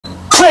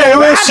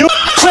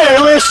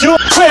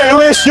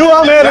wish you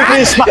a Merry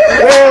Christmas.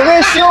 We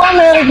wish you a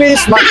Merry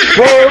Christmas.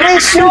 We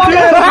wish you a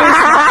Merry Christmas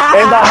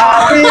and a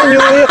Happy New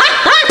Year.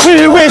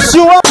 We wish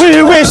you a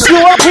Merry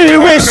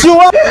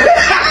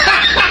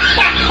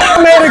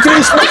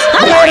Christmas.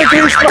 Merry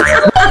Christmas.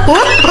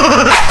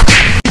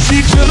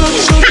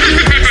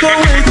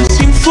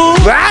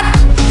 What?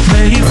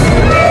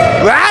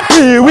 What?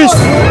 We wish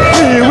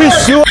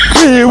you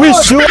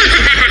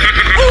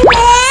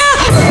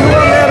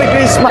Merry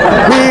Christmas.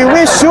 We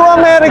wish you a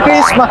Merry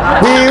Christmas.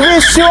 We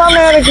wish you a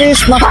Merry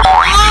Christmas.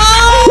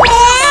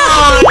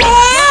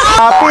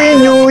 Happy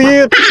New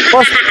Year.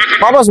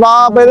 Boss,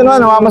 baka pwede naman,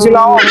 namamasila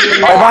ako.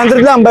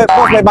 500 lang, boss,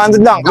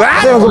 500 lang.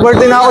 Kasi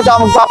mag-birthday na ako, tsaka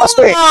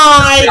magpapasko eh.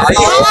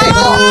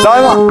 Laki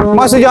mo,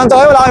 mga estudyante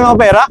kayo, wala kayong mga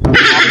pera?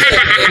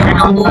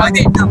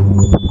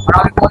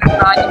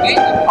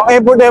 Ang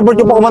effort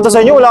yung pumunta sa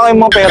inyo, wala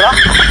kayong mga pera?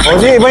 O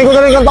sige, ibahin ko na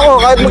rin kanta ko,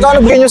 kahit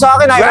magkano bigyan nyo sa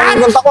akin, ibahin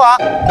yung kanta ko ha.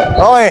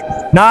 Okay,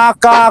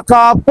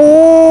 nakakapu...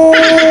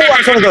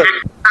 Ano sunod doon?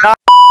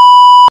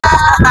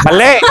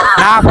 Mali!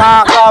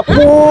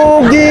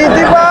 Nakakapugi,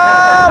 diba?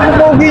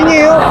 Pupugi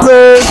niyo.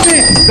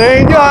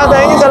 Thank you ha,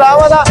 thank you,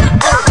 salamat ha.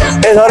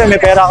 Eh, sorry,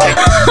 may pera ako eh.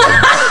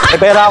 May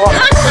pera ako.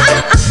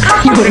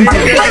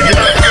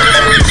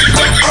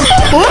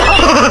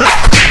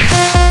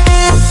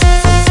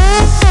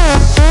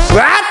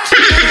 What?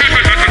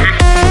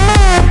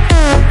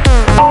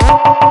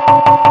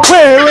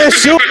 We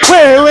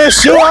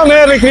wish you a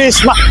Merry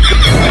Christmas.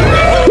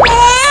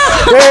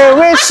 We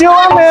wish you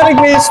a Merry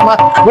Christmas.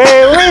 We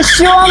wish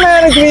you a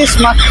Merry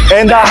Christmas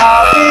and a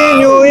Happy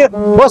New Year.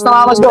 Boss,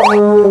 Namasko.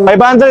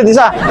 500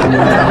 isa.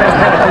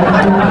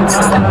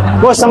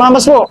 Boss,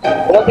 Namasko.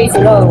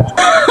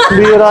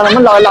 Bira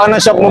naman, laki-laki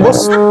ng shop mo,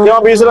 boss. Yung mga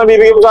piso lang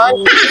bibigay mo sa akin.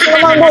 Ito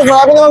naman, boss,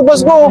 marami na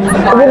mag-Pasko.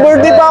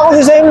 Mag-birthday pa ako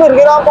December.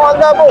 Kailangan ko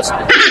handa, boss.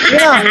 Sige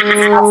na.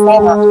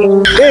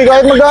 Eh,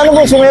 kahit magkano,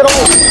 boss, yung meron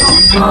ko.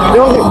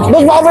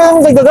 Boss, baka pwede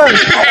mong dagdagan.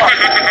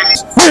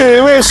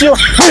 We wish you.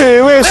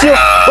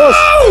 Boss,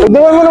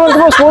 dagdagan mo naman ito,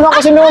 boss. Kulang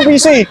kasi 5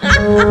 piso eh.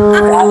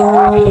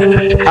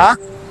 Ha?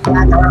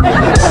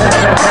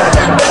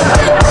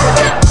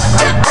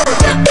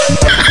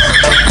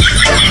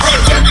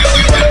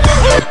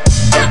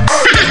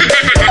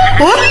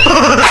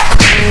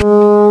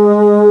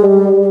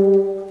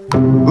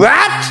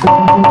 What?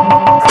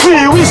 We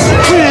wish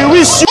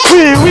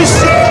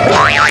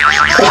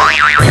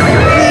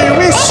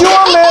you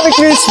a Merry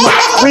Christmas.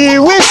 We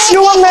wish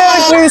you a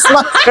Merry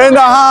Christmas and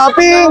a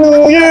Happy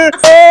New Year.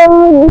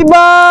 Oh,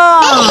 diba?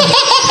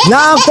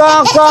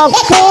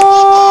 Nakakapu...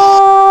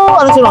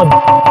 Ano sunod?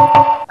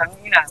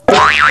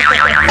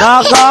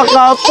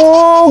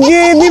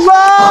 Nakakapugi,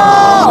 diba?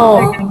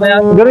 Oh,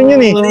 ganun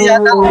yun eh.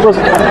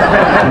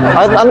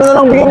 Ano na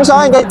lang bigyan mo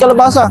sa akin kahit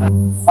kalabasa?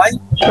 Ay?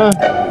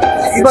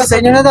 Iba, sa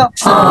inyo na to.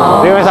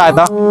 Bigyan mo sa akin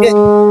to?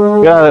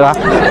 Gano'n ka?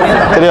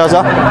 Seryoso?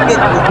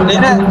 Hindi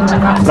na.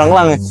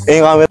 Lang eh.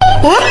 Eh, yung camera.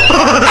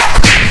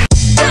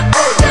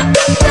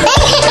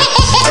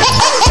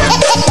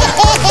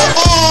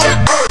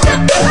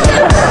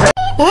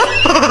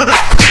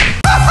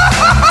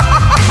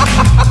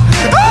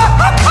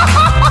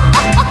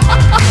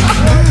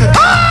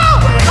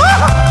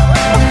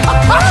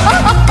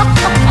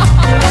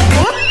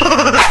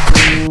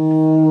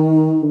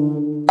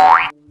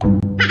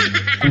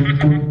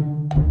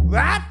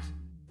 What?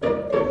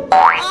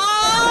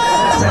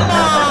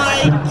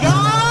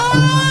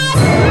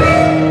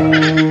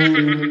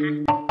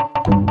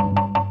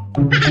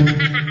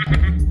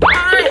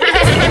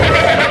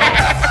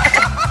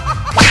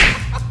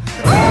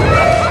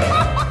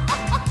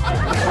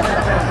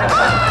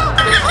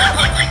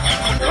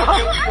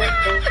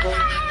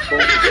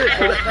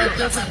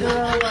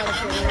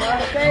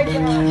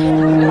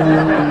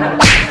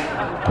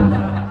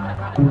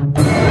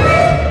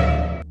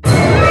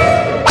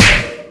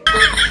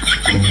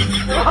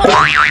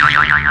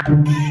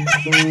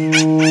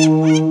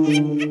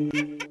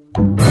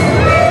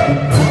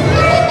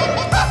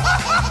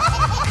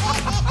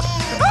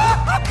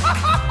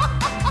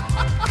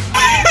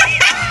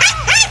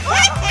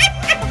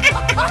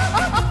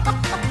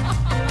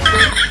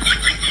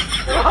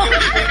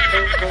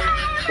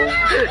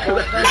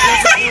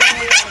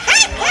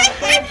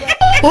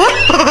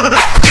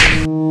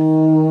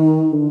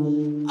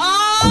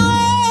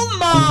 Oh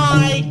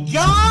my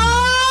God!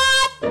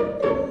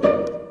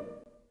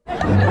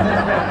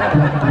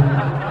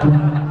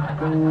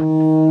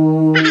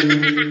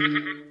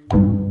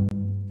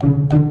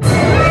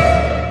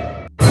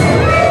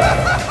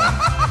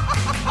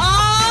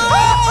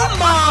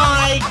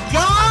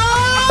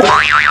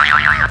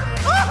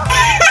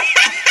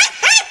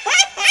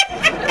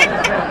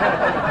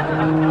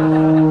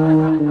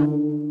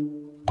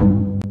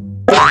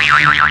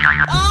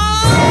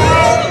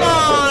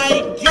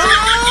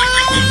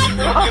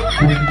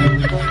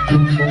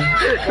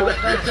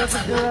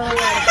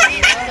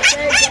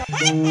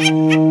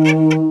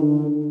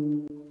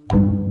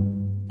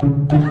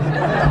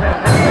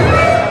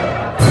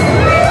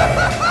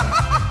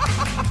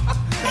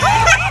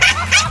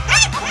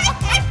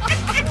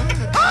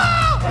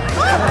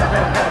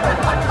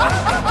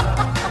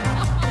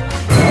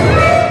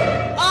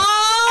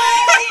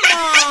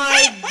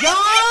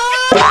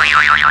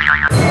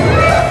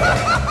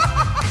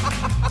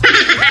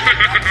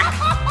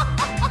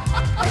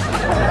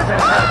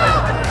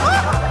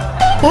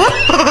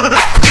 Oh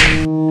my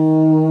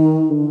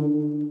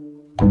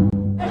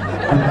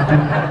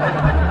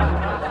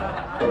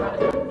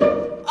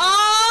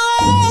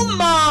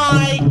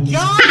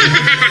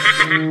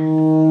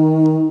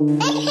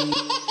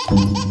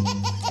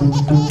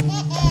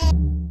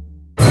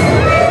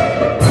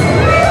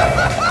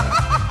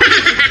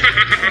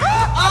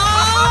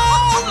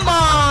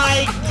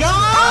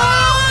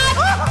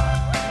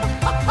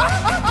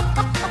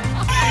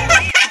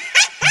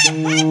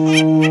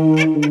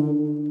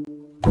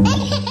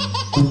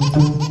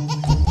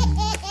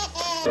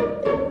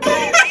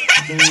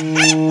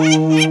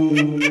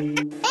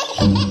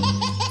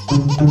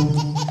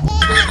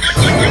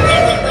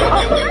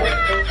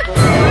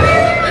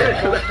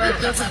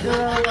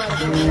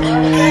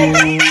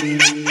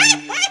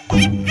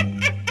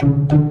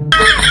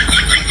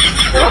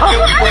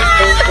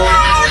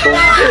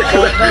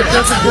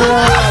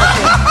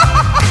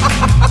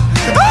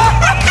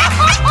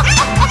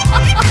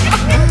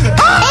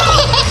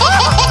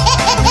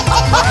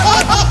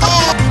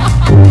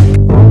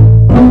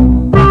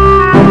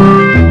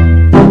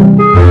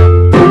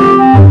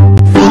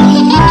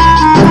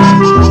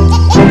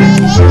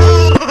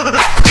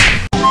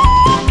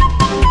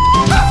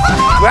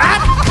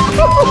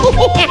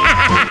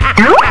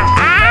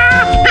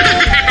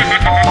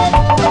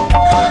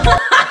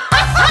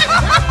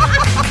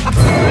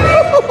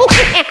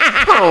Oh my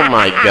god. What? Oh my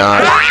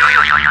god.